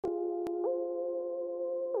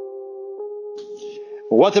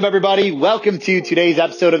What's up, everybody? Welcome to today's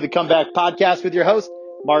episode of the Comeback Podcast with your host,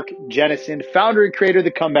 Mark Jennison, founder and creator of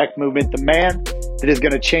the Comeback Movement, the man that is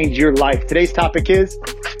going to change your life. Today's topic is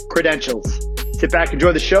credentials. Sit back,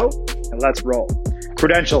 enjoy the show, and let's roll.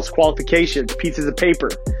 Credentials, qualifications, pieces of paper.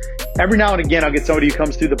 Every now and again, I'll get somebody who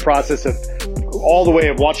comes through the process of all the way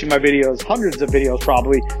of watching my videos, hundreds of videos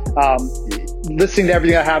probably, listening to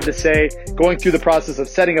everything I have to say, going through the process of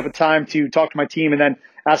setting up a time to talk to my team and then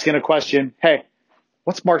asking a question. Hey,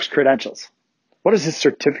 what's Mark's credentials? What is his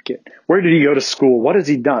certificate? Where did he go to school? What has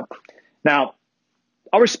he done? Now,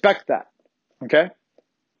 I'll respect that, okay?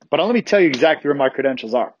 But let me tell you exactly where my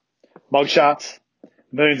credentials are. Mugshots,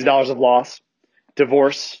 millions of dollars of loss,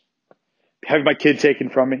 divorce, having my kid taken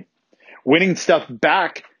from me, winning stuff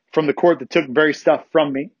back from the court that took very stuff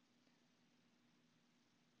from me,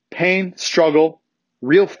 pain, struggle,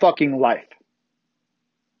 real fucking life.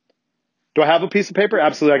 Do I have a piece of paper?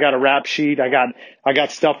 Absolutely. I got a rap sheet. I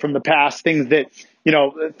got stuff from the past, things that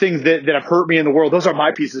have hurt me in the world. Those are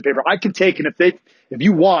my pieces of paper. I can take, and if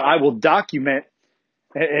you want, I will document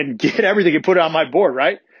and get everything and put it on my board,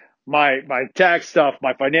 right? My tax stuff,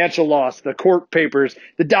 my financial loss, the court papers,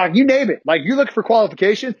 the doc, you name it. Like, you're looking for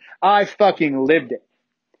qualifications. I fucking lived it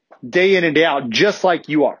day in and day out, just like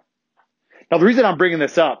you are. Now, the reason I'm bringing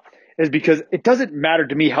this up is because it doesn't matter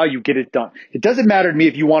to me how you get it done. It doesn't matter to me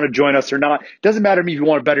if you want to join us or not. It doesn't matter to me if you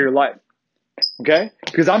want to better your life. Okay?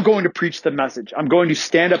 Because I'm going to preach the message. I'm going to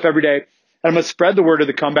stand up every day and I'm going to spread the word of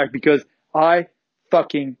the comeback because I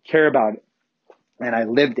fucking care about it. And I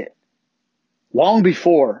lived it. Long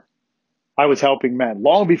before I was helping men,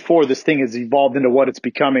 long before this thing has evolved into what it's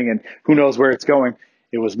becoming and who knows where it's going,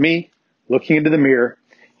 it was me looking into the mirror,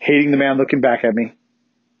 hating the man looking back at me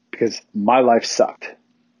because my life sucked.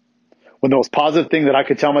 When the most positive thing that I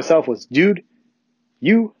could tell myself was, dude,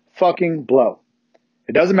 you fucking blow.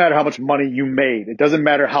 It doesn't matter how much money you made. It doesn't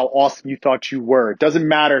matter how awesome you thought you were. It doesn't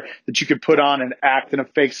matter that you could put on an act and a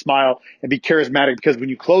fake smile and be charismatic, because when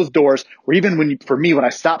you close doors, or even when I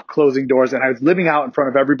stopped closing doors and I was living out in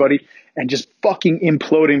front of everybody and just fucking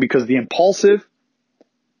imploding because the impulsive,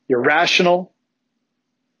 irrational,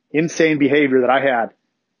 insane behavior that I had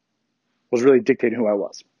was really dictating who I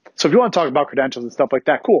was. So if you want to talk about credentials and stuff like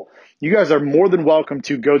that, cool. You guys are more than welcome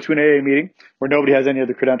to go to an AA meeting where nobody has any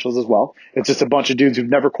other credentials as well. It's just a bunch of dudes who've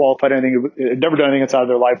never qualified anything, never done anything inside of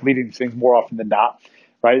their life, leading these things more often than not,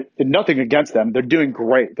 right? And nothing against them. They're doing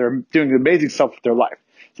great. They're doing amazing stuff with their life.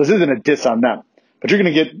 So this isn't a diss on them, but you're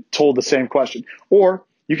going to get told the same question. Or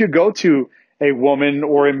you could go to a woman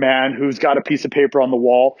or a man who's got a piece of paper on the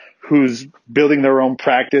wall, who's building their own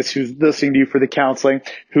practice, who's listening to you for the counseling,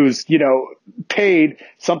 who's, paid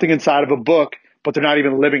something inside of a book, but they're not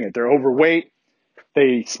even living it. They're overweight.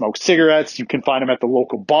 They smoke cigarettes. You can find them at the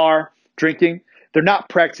local bar drinking. They're not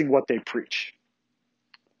practicing what they preach.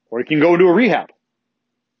 Or you can go into a rehab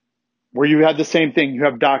where you have the same thing. You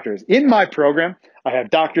have doctors. In my program, I have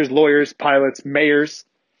doctors, lawyers, pilots, mayors,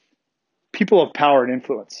 people of power and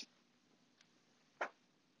influence.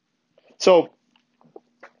 So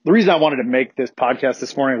the reason I wanted to make this podcast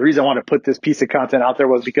this morning, the reason I wanted to put this piece of content out there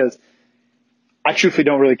was because I truthfully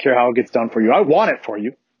don't really care how it gets done for you. I want it for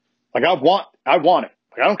you. Like, I want it.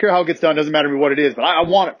 Like, I don't care how it gets done. It doesn't matter to me what it is, but I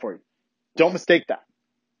want it for you. Don't mistake that.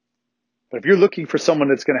 But if you're looking for someone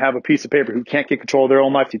that's going to have a piece of paper who can't get control of their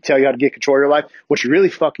own life to tell you how to get control of your life, what you really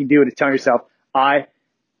fucking do is telling yourself, I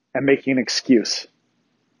am making an excuse.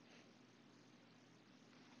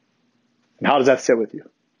 And how does that sit with you?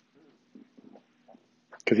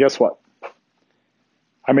 Because guess what?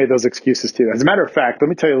 I made those excuses too. As a matter of fact, let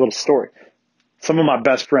me tell you a little story. Some of my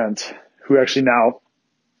best friends who actually now,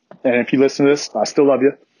 and if you listen to this, I still love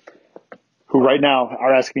you, who right now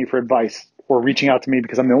are asking me for advice or reaching out to me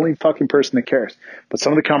because I'm the only fucking person that cares. But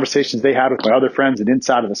some of the conversations they had with my other friends and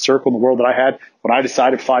inside of the circle in the world that I had when I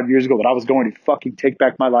decided 5 years ago that I was going to fucking take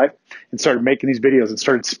back my life and started making these videos and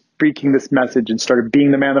started speaking this message and started being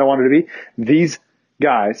the man that I wanted to be, these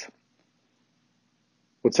guys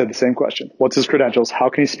would say the same question. What's his credentials? How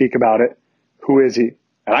can he speak about it? Who is he?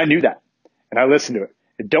 And I knew that. And I listened to it.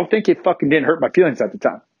 And don't think it fucking didn't hurt my feelings at the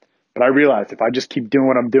time. But I realized if I just keep doing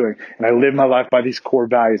what I'm doing and I live my life by these core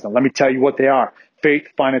values, now let me tell you what they are. Faith,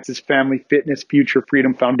 finances, family, fitness, future,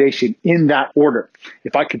 freedom, foundation, in that order.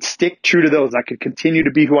 If I could stick true to those and I could continue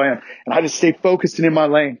to be who I am and I just stay focused and in my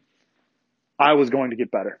lane, I was going to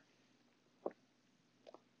get better.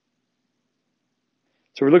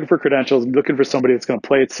 So we're looking for credentials and looking for somebody that's going to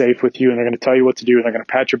play it safe with you, and they're going to tell you what to do, and they're going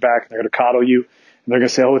to pat your back, and they're going to coddle you, and they're going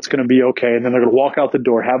to say, oh, it's going to be okay. And then they're going to walk out the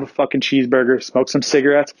door, have a fucking cheeseburger, smoke some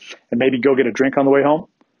cigarettes, and maybe go get a drink on the way home.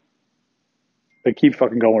 They keep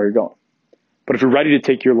fucking going where you're going. But if you're ready to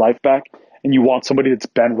take your life back and you want somebody that's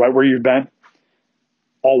been right where you've been,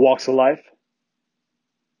 all walks of life,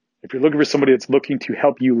 if you're looking for somebody that's looking to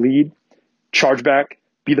help you lead, charge back,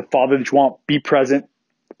 be the father that you want, be present,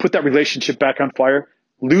 put that relationship back on fire,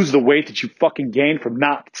 lose the weight that you fucking gained from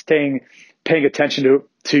not paying attention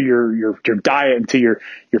to your diet and to your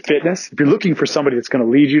fitness. If you're looking for somebody that's going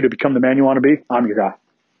to lead you to become the man you want to be, I'm your guy.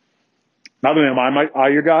 Not only am I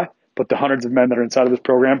your guy, but the hundreds of men that are inside of this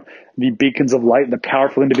program, the beacons of light and the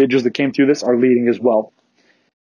powerful individuals that came through this are leading as well.